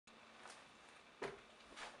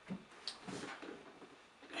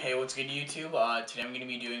Hey, what's good YouTube? Today I'm going to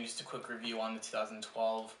be doing just a quick review on the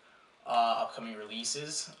 2012 upcoming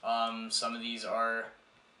releases. Some of these are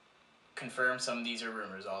confirmed, some of these are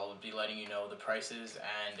rumors. I'll be letting you know the prices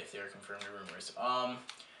and if they're confirmed or rumors.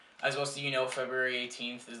 As most of you know, February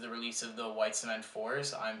 18th is the release of the White Cement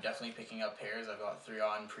 4s. I'm definitely picking up pairs. I've got 3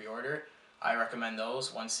 on pre-order. I recommend those,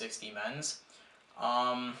 160 men's.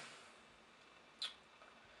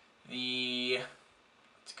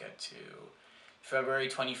 Let's get to... February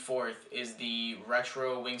 24th is the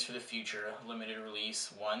Retro Wings for the Future limited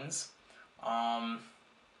release ones. Gonna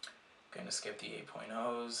skip the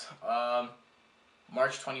 8.0s.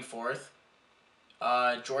 March 24th,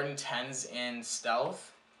 Jordan 10s in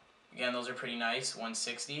Stealth. Again, those are pretty nice,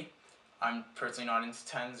 160. I'm personally not into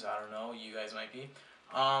 10s, I don't know, you guys might be.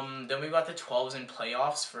 Then we've got the 12s in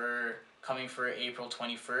playoffs coming for April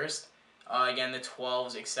 21st. Again, the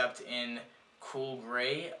 12s except in Cool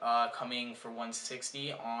Gray coming for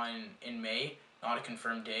 160 in May, not a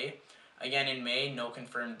confirmed day. Again, in May, no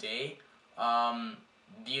confirmed day.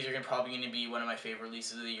 These are probably going to be one of my favorite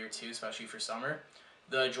releases of the year too, especially for summer.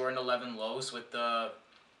 The Jordan 11 lows with the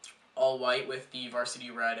all white with the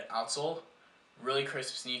varsity red outsole. Really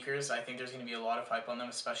crisp sneakers. I think there's going to be a lot of hype on them,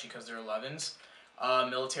 especially because they're 11s.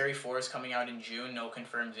 Military 4s coming out in June, no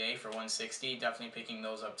confirmed day for 160. Definitely picking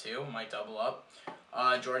those up too, might double up.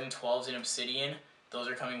 Jordan 12s in Obsidian, those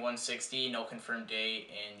are coming 160, no confirmed day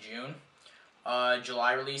in June.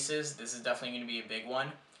 July releases, this is definitely going to be a big one.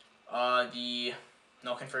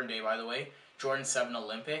 No confirmed day by the way. Jordan 7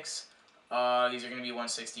 Olympics, these are going to be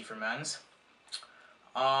 160 for men's.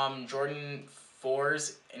 Jordan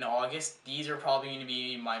 4s in August, these are probably going to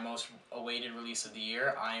be my most awaited release of the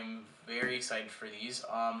year. I'm very excited for these.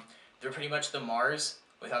 They're pretty much the Mars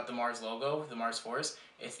without the Mars logo, the Mars 4s.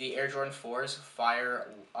 It's the Air Jordan 4s Fire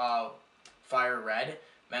Red.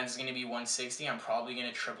 Men's is going to be 160. I'm probably going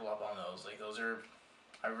to triple up on those.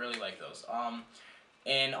 I really like those.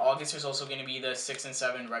 In August, there's also going to be the 6 and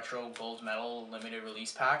 7 Retro Gold Medal Limited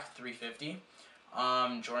Release Pack, 350.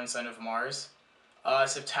 Jordan Son of Mars.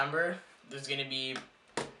 September, there's going to be,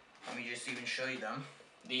 let me just even show you them.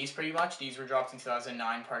 These were dropped in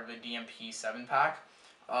 2009, part of a DMP 7 pack.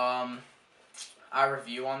 I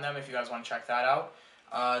review on them if you guys want to check that out.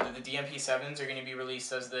 The DMP 7s are going to be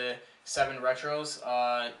released as the 7 Retros,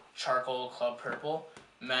 Charcoal Club Purple,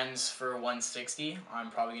 men's for 160.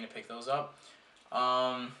 I'm probably going to pick those up.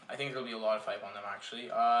 I think there'll be a lot of hype on them actually.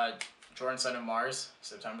 Jordan Son of Mars,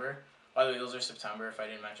 September. By the way, those are September if I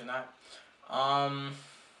didn't mention that.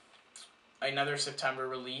 Another September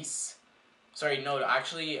release. Sorry, no,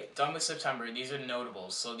 actually, done with September. These are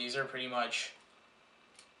notables. So these are pretty much,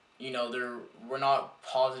 we're not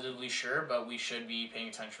positively sure, but we should be paying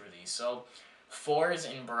attention for these. So 4s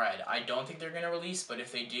in bread. I don't think they're going to release, but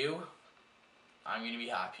if they do, I'm going to be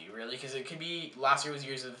happy, really, because it could be, last year was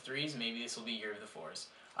years of the 3s, maybe this will be year of the 4s.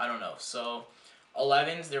 I don't know. So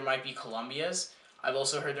 11s, there might be Columbias. I've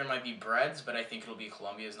also heard there might be breads, but I think it'll be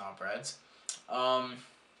Columbias, not breads.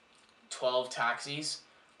 12 taxis.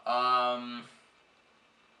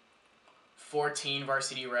 14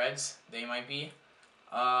 varsity reds, they might be.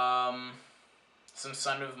 Some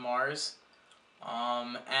Son of Mars.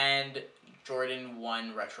 And Jordan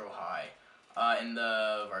 1 Retro High in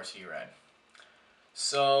the varsity red.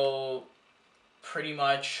 So pretty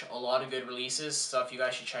much a lot of good releases, stuff you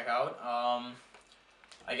guys should check out.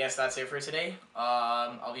 I guess that's it for today.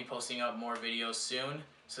 I'll be posting up more videos soon.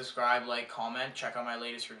 Subscribe, like, comment, check out my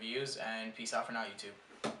latest reviews, and peace out for now, YouTube.